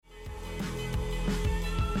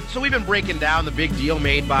So we've been breaking down the big deal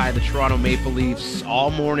made by the Toronto Maple Leafs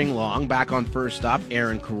all morning long. Back on First Up,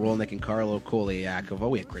 Aaron Karolnik and Carlo Koliakovo.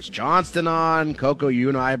 We had Chris Johnston on. Coco, you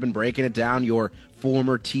and I have been breaking it down. Your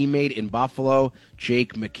former teammate in Buffalo,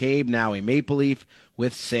 Jake McCabe, now a Maple Leaf,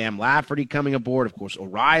 with Sam Lafferty coming aboard. Of course,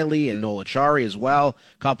 O'Reilly and Noel Acciari as well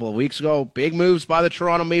a couple of weeks ago. Big moves by the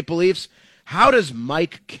Toronto Maple Leafs. How does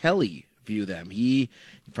Mike Kelly view them? He,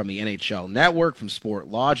 from the NHL Network, from Sport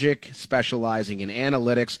Logic, specializing in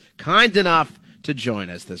analytics, kind enough to join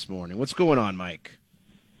us this morning. What's going on, Mike?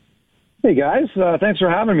 Hey, guys. Thanks for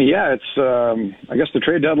having me. Yeah, it's I guess the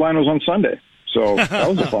trade deadline was on Sunday, so that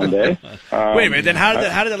was a fun day. Wait a minute. Then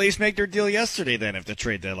how did the Leafs make their deal yesterday, then, if the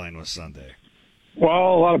trade deadline was Sunday?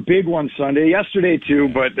 Well, a lot of big ones Sunday. Yesterday, too,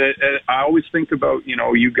 but I always think about,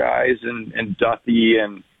 you guys and Duthie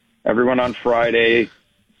and everyone on Friday.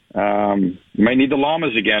 You might need the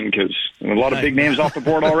Llamas again because a lot of big names off the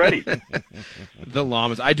board already. The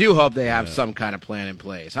Llamas. I do hope they have some kind of plan in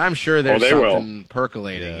place. I'm sure there's something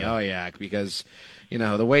percolating. Yeah. Oh, yeah, because,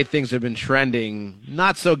 the way things have been trending,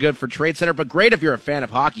 not so good for Trade Center, but great if you're a fan of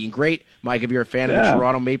hockey, and great, Mike, if you're a fan of the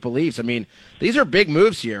Toronto Maple Leafs. I mean, these are big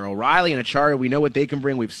moves here. O'Reilly and Acciari, we know what they can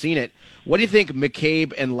bring. We've seen it. What do you think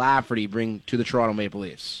McCabe and Lafferty bring to the Toronto Maple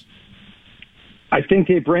Leafs? I think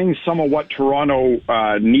they bring some of what Toronto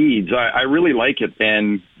needs. I really like it.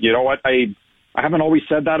 And you know what? I haven't always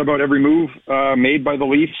said that about every move made by the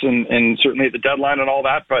Leafs and certainly at the deadline and all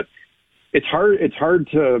that, but it's hard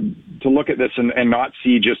to look at this and not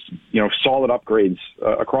see just, solid upgrades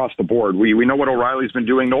across the board. We know what O'Reilly's been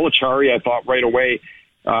doing. Noel Acciari, I thought right away,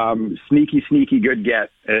 sneaky good get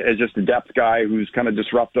as just a depth guy who's kind of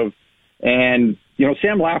disruptive. And,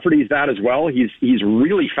 Sam Lafferty's that as well. He's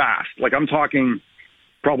really fast. Like, I'm talking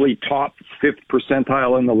probably top 5th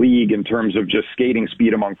percentile in the league in terms of just skating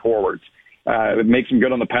speed among forwards. It makes him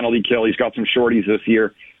good on the penalty kill. He's got some shorties this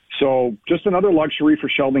year. So just another luxury for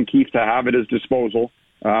Sheldon Keefe to have at his disposal,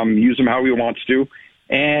 use him how he wants to.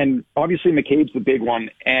 And obviously McCabe's the big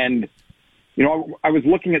one. And, I was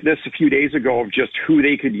looking at this a few days ago of just who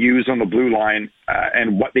they could use on the blue line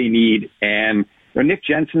and what they need. And Nick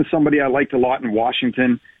Jensen's somebody I liked a lot in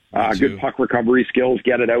Washington. Good puck recovery skills,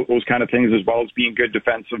 get it out, those kind of things, as well as being good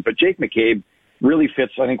defensive. But Jake McCabe really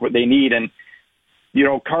fits, I think, what they need. And,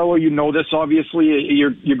 Carlo, this, obviously.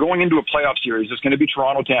 You're going into a playoff series. It's going to be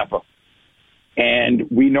Toronto-Tampa.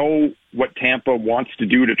 And we know what Tampa wants to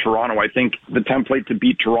do to Toronto. I think the template to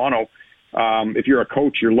beat Toronto, if you're a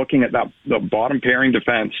coach, you're looking at the bottom pairing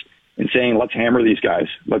defense and saying, let's hammer these guys.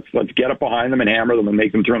 Let's get up behind them and hammer them and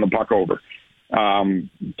make them turn the puck over.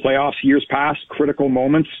 Playoffs years past, critical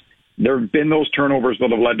moments, there have been those turnovers that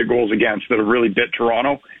have led to goals against that have really bit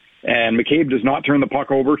Toronto. And McCabe does not turn the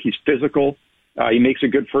puck over. He's physical. He makes a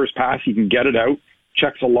good first pass. He can get it out.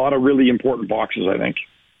 Checks a lot of really important boxes, I think.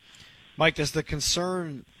 Mike, does the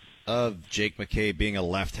concern of Jake McCabe being a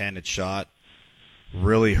left-handed shot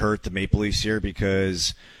really hurt the Maple Leafs here?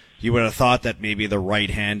 Because you would have thought that maybe the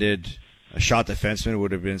right-handed shot defenseman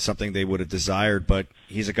would have been something they would have desired, but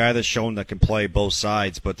he's a guy that's shown that can play both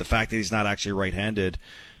sides. But the fact that he's not actually right-handed,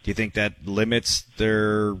 do you think that limits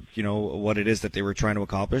their, what it is that they were trying to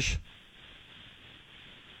accomplish?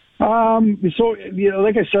 So,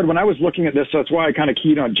 like I said, when I was looking at this, that's why I kind of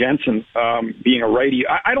keyed on Jensen being a righty.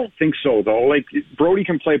 I don't think so, though. Like, Brody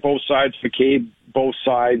can play both sides, McCabe both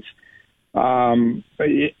sides.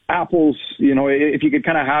 Apples, if you could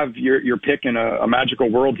kind of have your pick in a magical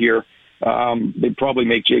world here, they'd probably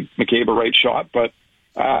make Jake McCabe a right shot, but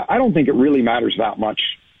I don't think it really matters that much.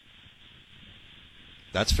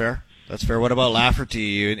 That's fair. What about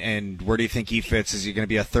Lafferty, and where do you think he fits? Is he going to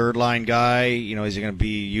be a third-line guy? Is he going to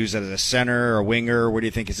be used as a center or a winger? Where do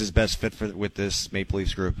you think is his best fit with this Maple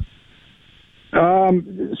Leafs group?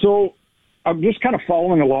 So I'm just kind of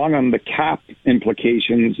following along on the cap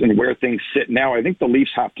implications and where things sit now. I think the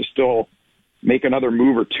Leafs have to still make another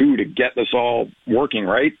move or two to get this all working,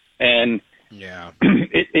 right? And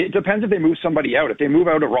it depends if they move somebody out. If they move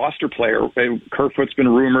out a roster player, Kerfoot's been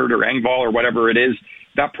rumored or Engvall or whatever it is,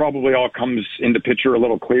 that probably all comes into picture a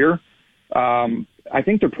little clear. I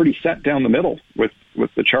think they're pretty set down the middle with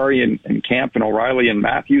Acciari and Camp and O'Reilly and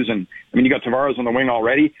Matthews. And, you got Tavares on the wing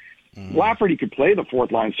already. Mm-hmm. Lafferty could play the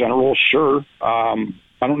fourth-line center role, sure. I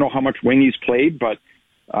don't know how much wing he's played, but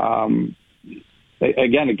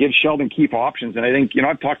again, it gives Sheldon Keefe options. And I think,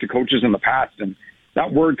 I've talked to coaches in the past, and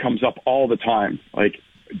that word comes up all the time, like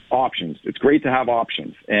options. It's great to have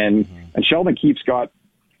options. And Sheldon Keefe's got,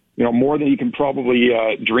 more than he can probably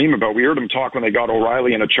dream about. We heard him talk when they got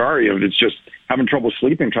O'Reilly and Acciari of it's just having trouble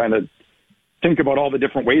sleeping, trying to think about all the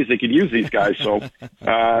different ways they could use these guys. So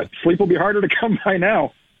sleep will be harder to come by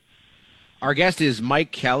now. Our guest is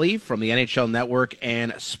Mike Kelly from the NHL Network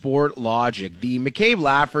and Sport Logic. The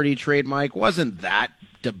McCabe-Lafferty trade, Mike, wasn't that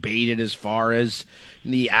debated as far as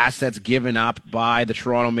the assets given up by the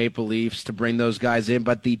Toronto Maple Leafs to bring those guys in,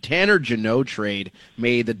 but the Tanner Jeannot trade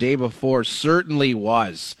made the day before certainly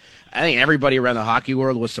was. I think everybody around the hockey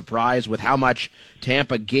world was surprised with how much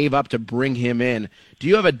Tampa gave up to bring him in. Do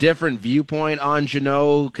you have a different viewpoint on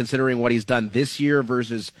Jeannot, considering what he's done this year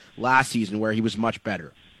versus last season, where he was much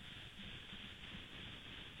better?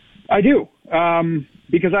 I do,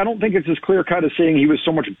 because I don't think it's as clear-cut as saying he was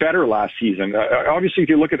so much better last season. Obviously, if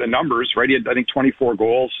you look at the numbers, right, he had, I think, 24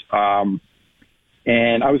 goals.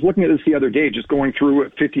 And I was looking at this the other day, just going through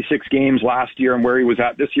 56 games last year and where he was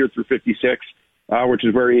at this year through 56, which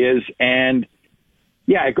is where he is. And,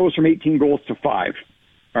 yeah, it goes from 18 goals to 5.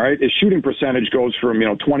 All right, his shooting percentage goes from,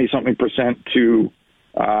 20-something percent to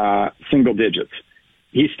single digits.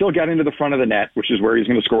 He's still getting to the front of the net, which is where he's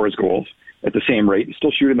going to score his goals at the same rate. He's still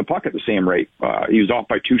shooting the puck at the same rate. He was off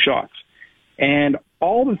by 2 shots. And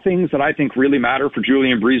all the things that I think really matter for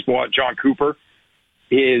Julien BriseBois, John Cooper,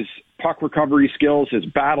 his puck recovery skills, his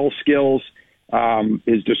battle skills,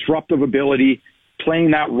 his disruptive ability, playing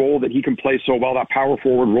that role that he can play so well, that power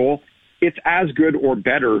forward role, it's as good or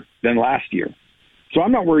better than last year. So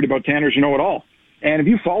I'm not worried about Tanner Jeannot at all. And if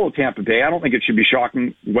you follow Tampa Bay, I don't think it should be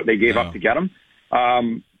shocking what they gave up to get him.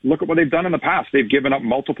 Look at what they've done in the past. They've given up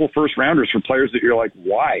multiple first-rounders for players that you're like,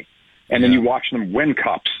 why? And then you watch them win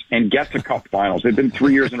cups and get to cup finals. They've been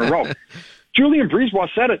 3 years in a row. Julien BriseBois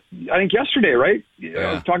said it, I think, yesterday, right?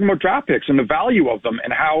 Talking about draft picks and the value of them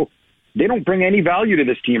and how they don't bring any value to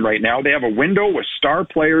this team right now. They have a window with star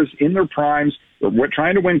players in their primes. We're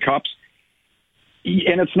trying to win cups.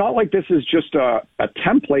 And it's not like this is just a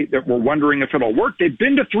template that we're wondering if it'll work. They've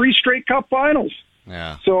been to 3 straight cup finals.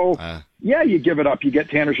 Yeah. So, you give it up. You get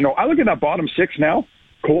Tanner Jeannot. I look at that bottom 6 now.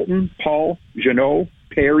 Colton, Paul, Jeannot,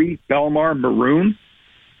 Perry, Bellemare, Maroon.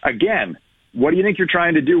 Again, what do you think you're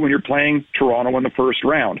trying to do when you're playing Toronto in the first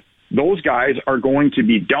round? Those guys are going to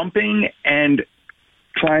be dumping and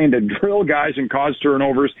trying to drill guys and cause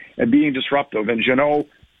turnovers and being disruptive. And Jeannot,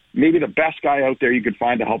 maybe the best guy out there you could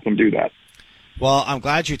find to help them do that. Well, I'm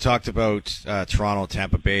glad you talked about Toronto,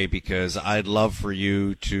 Tampa Bay, because I'd love for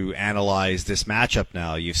you to analyze this matchup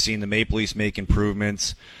now. You've seen the Maple Leafs make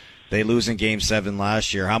improvements. They lose in Game 7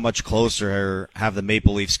 last year. How much closer have the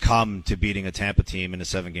Maple Leafs come to beating a Tampa team in a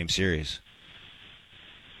 7-game series?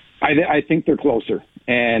 I think they're closer.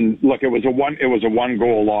 And look, it was a one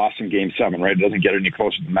goal loss in Game 7, right? It doesn't get any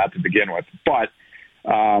closer than that to begin with. But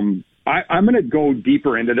I'm going to go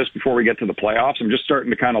deeper into this before we get to the playoffs. I'm just starting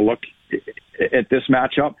to kind of look at this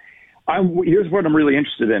matchup. Here's what I'm really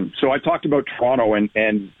interested in. So I talked about Toronto and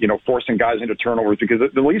forcing guys into turnovers because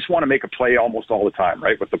the Leafs want to make a play almost all the time,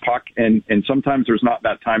 right, with the puck. And sometimes there's not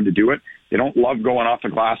that time to do it. They don't love going off the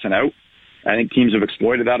glass and out. I think teams have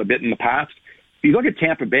exploited that a bit in the past. You look at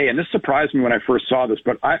Tampa Bay, and this surprised me when I first saw this,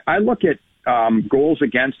 but I look at goals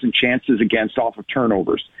against and chances against off of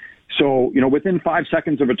turnovers. So, within 5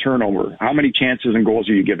 seconds of a turnover, how many chances and goals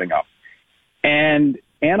are you giving up? And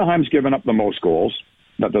Anaheim's given up the most goals.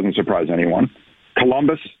 That doesn't surprise anyone.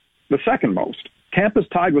 Columbus, the second most. Tampa's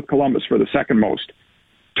tied with Columbus for the second most.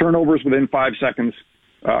 Turnovers within 5 seconds,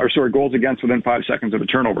 goals against within 5 seconds of a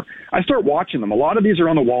turnover. I start watching them. A lot of these are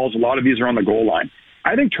on the walls. A lot of these are on the goal line.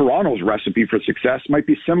 I think Toronto's recipe for success might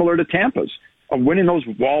be similar to Tampa's, of winning those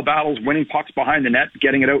wall battles, winning pucks behind the net,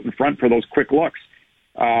 getting it out in front for those quick looks.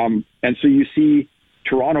 And so you see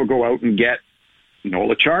Toronto go out and get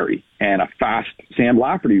Noel Acciari and a fast Sam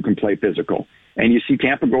Lafferty who can play physical. And you see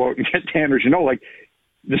Tampa go out and get Tanner Jeannot. Like,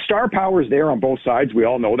 the star power is there on both sides. We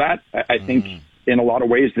all know that. I think in a lot of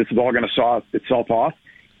ways this is all going to saw itself off.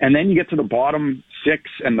 And then you get to the bottom 6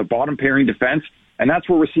 and the bottom pairing defense, and that's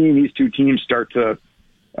where we're seeing these two teams start to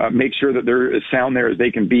make sure that they're as sound there as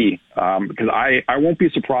they can be. Because I won't be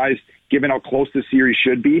surprised, given how close this series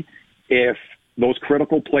should be, if those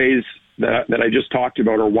critical plays that I just talked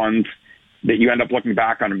about are ones that you end up looking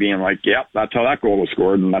back on and being like, yep, that's how that goal was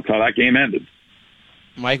scored, and that's how that game ended.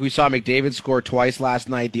 Mike, we saw McDavid score twice last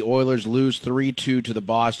night. The Oilers lose 3-2 to the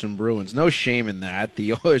Boston Bruins. No shame in that.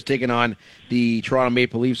 The Oilers taking on the Toronto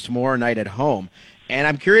Maple Leafs tomorrow night at home. And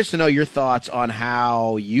I'm curious to know your thoughts on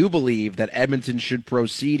how you believe that Edmonton should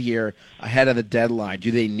proceed here ahead of the deadline.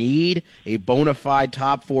 Do they need a bona fide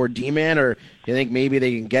top 4 D-man, or do you think maybe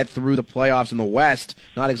they can get through the playoffs in the West,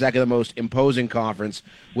 not exactly the most imposing conference,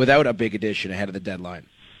 without a big addition ahead of the deadline?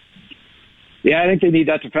 Yeah, I think they need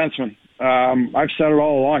that defenseman. I've said it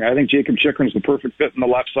all along. I think Jacob Chychrun's the perfect fit on the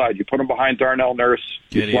left side. You put him behind Darnell Nurse,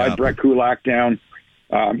 you slide Brett Kulak down.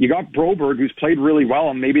 You got Broberg, who's played really well,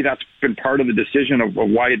 and maybe that's been part of the decision of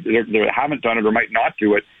why they haven't done it or might not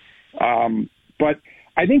do it. But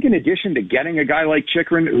I think in addition to getting a guy like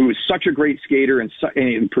Chychrun, who is such a great skater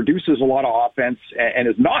and produces a lot of offense and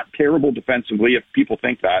is not terrible defensively, if people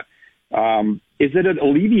think that, is that it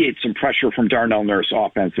alleviates some pressure from Darnell Nurse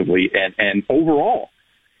offensively and overall.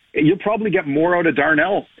 You'll probably get more out of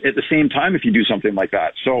Darnell at the same time if you do something like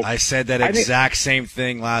that. So I said that exact same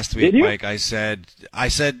thing last week, Mike. I said,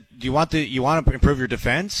 do you want to improve your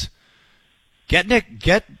defense?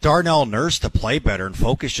 Get Darnell Nurse to play better and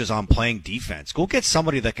focus just on playing defense. Go get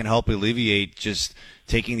somebody that can help alleviate just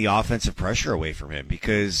taking the offensive pressure away from him,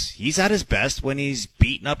 because he's at his best when he's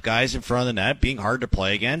beating up guys in front of the net, being hard to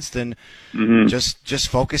play against, and just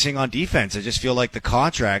focusing on defense. I just feel like the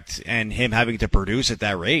contract and him having to produce at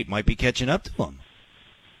that rate might be catching up to him.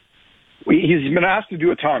 He's been asked to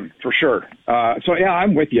do a ton, for sure. So, yeah,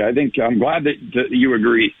 I'm with you. I'm glad that you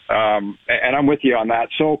agree, and I'm with you on that.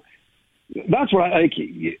 So that's what I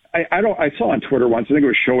saw on Twitter once. I think it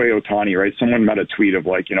was Shohei Ohtani, right? Someone met a tweet of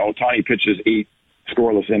Ohtani pitches 8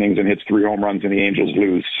 scoreless innings and hits 3 home runs, and the Angels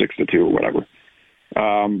lose 6-2 or whatever.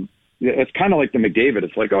 It's kind of like the McDavid.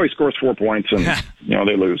 It's like, he scores 4 points and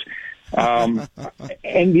they lose. And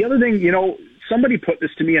the other thing, somebody put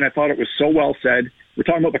this to me, and I thought it was so well said. We're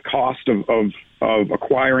talking about the cost of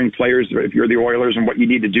acquiring players if you're the Oilers and what you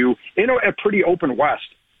need to do in a pretty open West.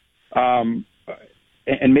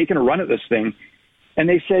 And making a run at this thing. And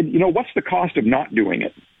they said, what's the cost of not doing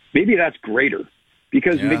it? Maybe that's greater.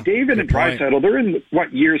 Because McDavid and Draisaitl, they're in,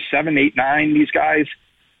 years 7, 8, 9, these guys.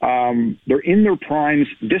 They're in their primes.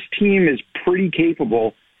 This team is pretty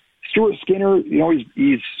capable. Stuart Skinner,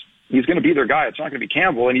 he's going to be their guy. It's not going to be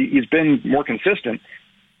Campbell, and he's been more consistent.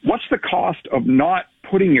 What's the cost of not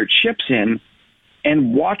putting your chips in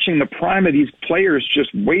and watching the prime of these players just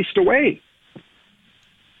waste away?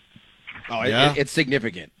 Oh, yeah. It's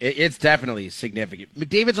significant. It's definitely significant.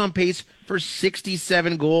 McDavid's on pace for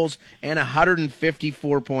 67 goals and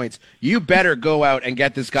 154 points. You better go out and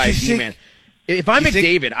get this guy D-man. If I'm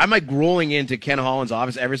McDavid, I'm rolling into Ken Holland's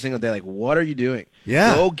office every single day what are you doing?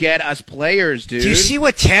 Yeah. Go get us players, dude. Do you see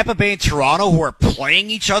what Tampa Bay and Toronto, who are playing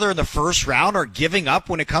each other in the first round, are giving up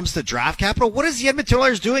when it comes to draft capital? What is the Edmonton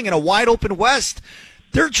Oilers doing in a wide-open West?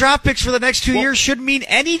 Their draft picks for the next 2 years shouldn't mean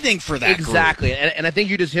anything for that exactly. group. And I think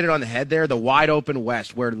you just hit it on the head there, the wide open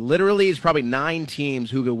West, where literally is probably 9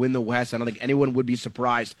 teams who could win the West. I don't think anyone would be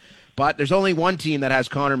surprised. But there's only one team that has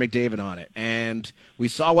Connor McDavid on it. And we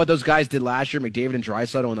saw what those guys did last year, McDavid and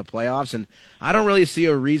Draisaitl in the playoffs, and I don't really see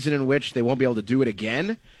a reason in which they won't be able to do it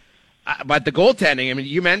again. But the goaltending,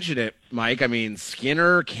 you mentioned it, Mike.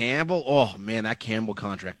 Skinner, Campbell. Oh, man, that Campbell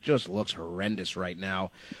contract just looks horrendous right now.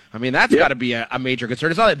 That's got to be a major concern.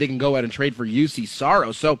 It's not that they can go out and trade for UC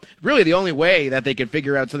Saros. So really the only way that they can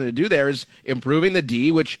figure out something to do there is improving the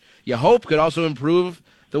D, which you hope could also improve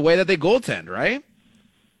the way that they goaltend, right?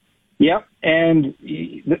 Yep. And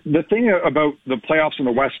the thing about the playoffs in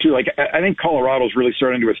the West, too, I think Colorado's really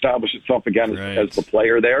starting to establish itself again as the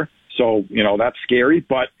player there. So, that's scary.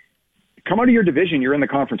 But come out of your division, you're in the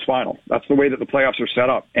conference final. That's the way that the playoffs are set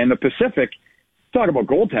up. And the Pacific, talk about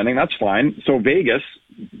goaltending, that's fine. So Vegas,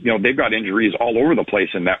 they've got injuries all over the place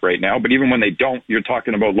in net right now. But even when they don't, you're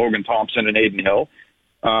talking about Logan Thompson and Aiden Hill.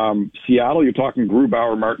 Seattle, you're talking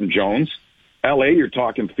Grubauer, Martin Jones. LA, you're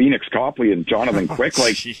talking Phoenix Copley and Jonathan Quick.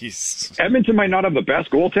 Edmonton might not have the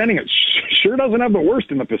best goaltending. It sure doesn't have the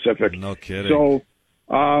worst in the Pacific. No kidding. So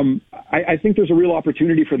I think there's a real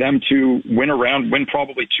opportunity for them to win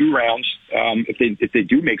probably 2 rounds if they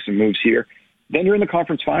do make some moves here. Then you're in the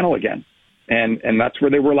conference final again, and that's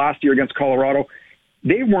where they were last year against Colorado.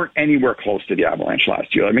 They weren't anywhere close to the Avalanche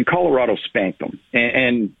last year. Colorado spanked them,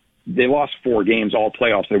 and they lost 4 games all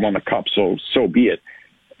playoffs. They won the cup, so be it.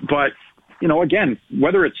 But again,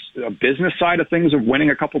 whether it's a business side of things of winning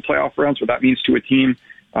a couple playoff rounds, what that means to a team.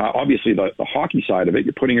 Obviously, the hockey side of it,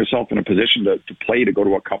 you're putting yourself in a position to play to go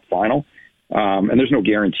to a cup final. And there's no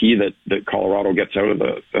guarantee that Colorado gets out of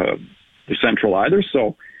the Central either.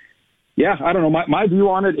 So, yeah, I don't know. My view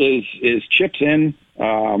on it is chips in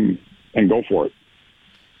and go for it.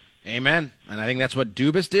 Amen. And I think that's what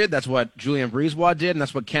Dubas did. That's what Julien Brisebois did. And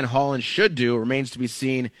that's what Ken Holland should do. It remains to be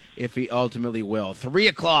seen if he ultimately will.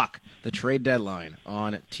 3:00, the trade deadline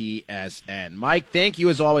on TSN. Mike, thank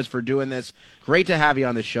you as always for doing this. Great to have you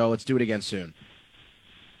on the show. Let's do it again soon.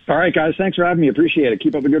 All right, guys. Thanks for having me. Appreciate it.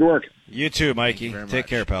 Keep up the good work. You too, Mikey. Take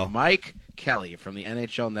care, pal. Mike Kelly from the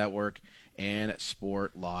NHL Network and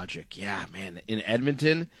Sport Logic. Yeah, man, in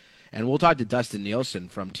Edmonton. And we'll talk to Dustin Nielsen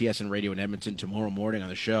from TSN Radio in Edmonton tomorrow morning on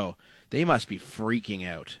the show. They must be freaking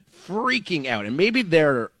out. And maybe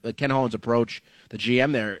Ken Holland's approach, the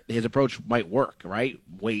GM there, his approach might work, right?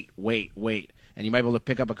 Wait. And you might be able to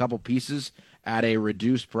pick up a couple pieces at a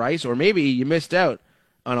reduced price, or maybe you missed out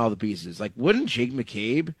on all the pieces. Like, wouldn't Jake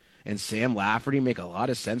McCabe and Sam Lafferty make a lot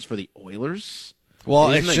of sense for the Oilers?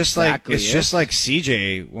 Well, it's just like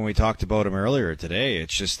CJ when we talked about him earlier today.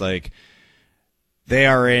 It's just like they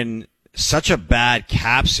are in such a bad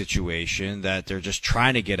cap situation that they're just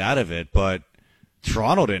trying to get out of it. But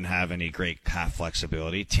Toronto didn't have any great cap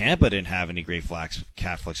flexibility. Tampa didn't have any great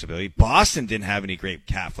cap flexibility. Boston didn't have any great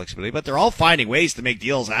cap flexibility. But they're all finding ways to make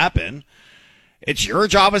deals happen. It's your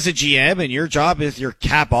job as a GM and your job as your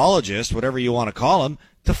capologist, whatever you want to call him,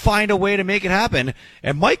 to find a way to make it happen.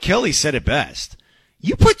 And Mike Kelly said it best.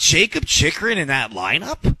 You put Jacob Chychrun in that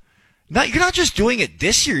lineup? You're not just doing it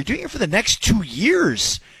this year. You're doing it for the next 2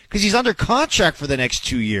 years because he's under contract for the next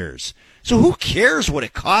 2 years. So who cares what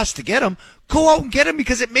it costs to get him? Go out and get him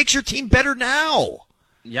because it makes your team better now.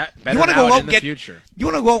 Yeah, better now in the future. You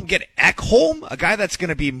want to go out and get Ekholm, a guy that's going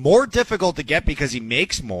to be more difficult to get because he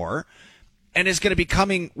makes more and is going to be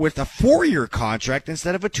coming with a 4-year contract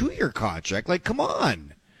instead of a 2-year contract. Like, come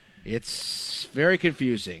on. It's very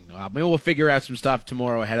confusing. Maybe we'll figure out some stuff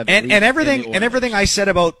tomorrow ahead of the and everything I said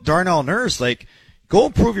about Darnell Nurse, like, go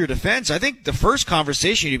improve your defense. I think the first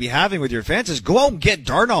conversation you'd be having with your fans is go out and get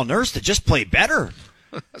Darnell Nurse to just play better.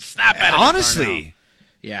 Snap at him, honestly. Darnell.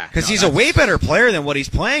 Yeah, because he's a way better player than what he's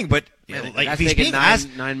playing. But like, if he's being asked,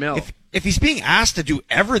 if he's being asked to do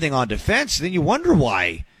everything on defense, then you wonder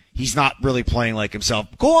why he's not really playing like himself.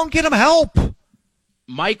 Go out and get him help.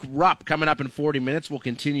 Mike Rupp coming up in 40 minutes. We'll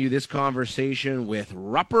continue this conversation with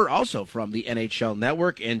Rupper, also from the NHL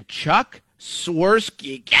Network, and Chuck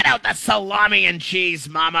Swirsky. Get out the salami and cheese,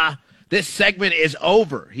 mama. This segment is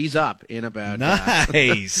over. He's up in about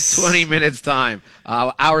 20 minutes time.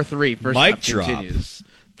 Hour 3. First Mic up drop. Continues.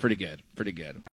 Pretty good.